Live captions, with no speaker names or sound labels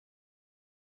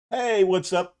Hey,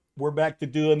 what's up? We're back to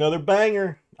do another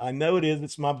banger. I know it is.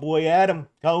 It's my boy Adam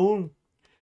Calhoun.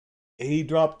 He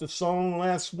dropped a song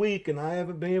last week and I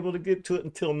haven't been able to get to it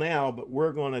until now, but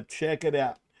we're going to check it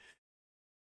out.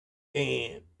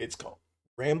 And it's called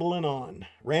Rambling On.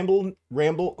 Ramble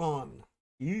On.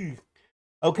 Ew.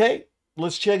 Okay,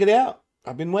 let's check it out.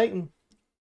 I've been waiting.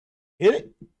 Hit it.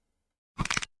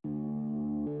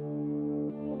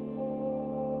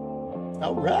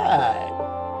 All right.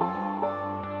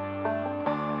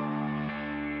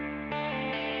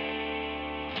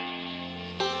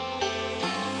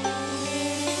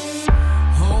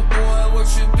 What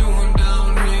you doing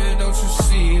down here? Don't you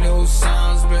see those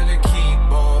signs? Better keep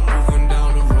on moving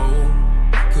down the road,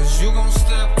 cause you gon'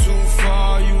 step too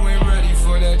far. You ain't ready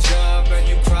for that job and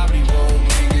you probably won't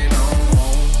make it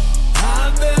home.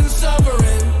 I've been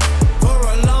suffering for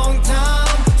a long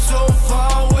time, so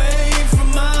far away from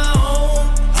my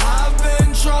home. I've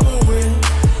been trouble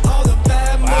with all the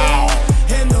bad moves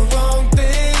and the wrong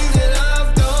things that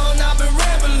I've done. I've been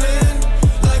rambling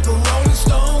like a rolling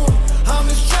stone. I'm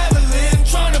just traveling,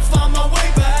 trying to find my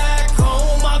way back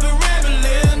home. I've been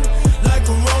rambling like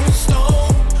a rolling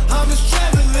stone. I'm just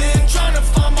traveling, trying to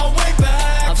find my way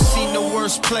back home. I've seen the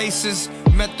worst places,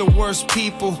 met the worst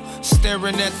people,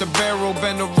 staring at the barrel,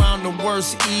 been around the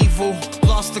worst evil.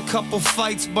 Lost a couple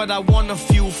fights, but I won a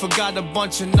few. Forgot a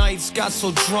bunch of nights, got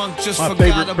so drunk, just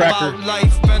forgot about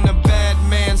life. Been a bad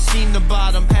man, seen the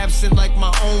bottom, absent like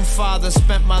my own father.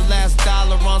 Spent my last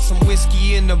dollar on some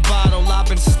whiskey in the bottle. I've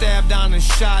been stabbed down and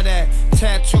shot at,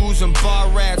 tattoos and bar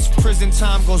rats. Prison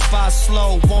time goes by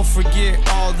slow, won't forget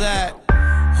all that.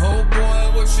 Oh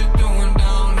boy, what you doing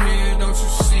down here? Don't you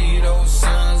see those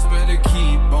signs? Better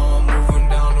keep on moving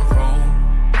down the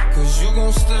road, cause you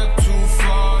gon' step too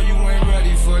far. You ain't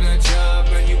ready for that job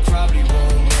and you probably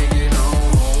won't make it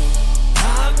home.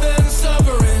 I've been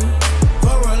suffering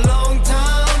for a long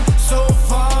time, so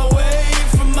far away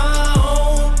from my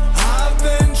home. I've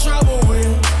been trouble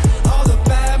with all the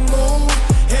bad moves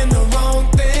and the wrong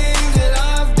things that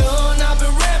I've done. I've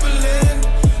been rambling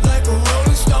like a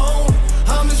rolling stone.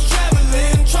 I'm just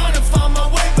traveling, trying to find my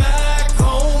way back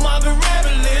home. I've been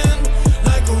rambling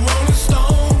like a rolling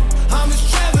stone. I'm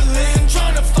just traveling,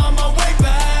 trying to find my way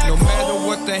back home. No matter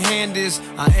what the hand is,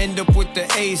 I end up with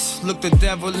the ace. Look the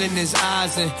devil in his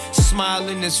eyes and smile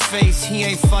in his face. He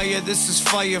ain't fire, this is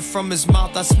fire. From his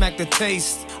mouth I smack the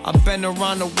taste. I've been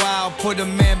around a while, put a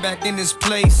man back in his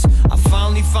place. I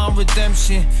finally found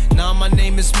redemption, now my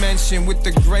name is mentioned with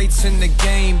the greats in the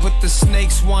game. But the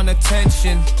snakes want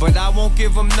attention, but I won't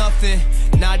give them nothing,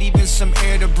 not even some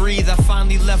air to breathe. I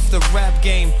finally left the rap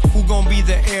game, who gon' be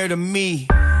the heir to me?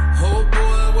 Oh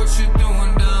boy, what you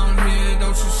doing down here?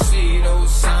 Don't you see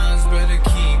those signs? Better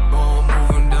keep on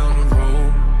moving down the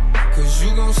road, cause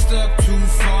you gon' step too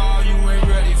far. You ain't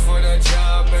ready for that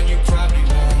job and you probably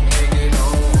won't make it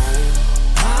home.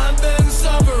 I've been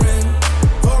suffering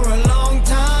for a long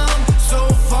time, so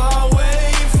far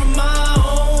away from my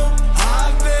home.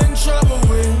 I've been trouble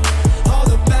with all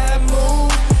the bad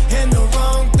moves and the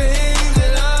wrong things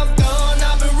that I've done.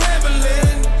 I've been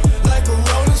rambling like a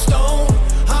rolling stone.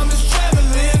 I'm just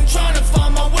traveling, trying to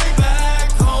find my way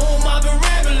back home. I've been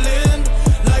rambling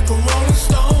like a rolling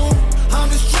stone. I'm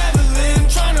just traveling,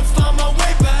 trying to find my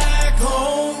way back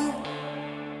home.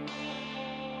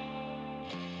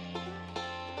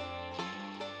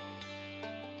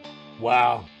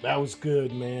 Wow, that was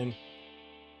good, man.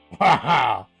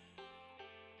 Wow.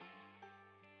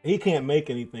 He can't make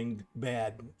anything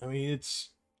bad. I mean,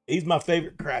 he's my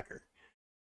favorite cracker.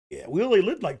 Yeah, we only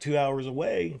lived like 2 hours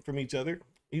away from each other.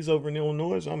 He's over in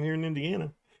Illinois, I'm here in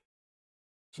Indiana.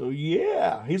 So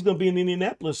yeah, he's gonna be in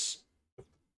Indianapolis.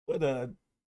 What the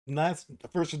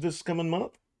first of this coming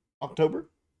month, October.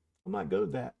 I might go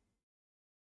to that.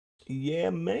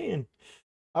 Yeah, man.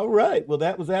 All right. Well,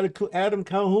 that was Adam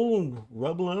Calhoun.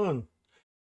 Rubble on.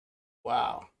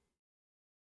 Wow,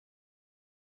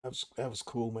 that was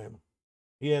cool, man.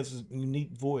 He has a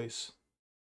unique voice,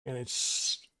 and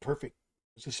it's perfect.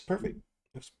 It's just perfect.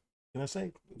 Can I say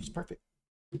it was perfect?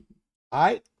 All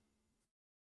right.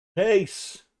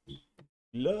 Peace,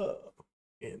 love,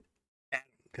 and Adam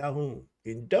Calhoun.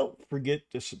 And don't forget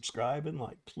to subscribe and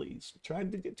like, please. I'm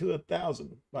trying to get to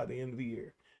 1,000 by the end of the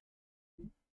year. You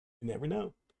never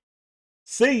know.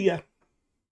 See ya.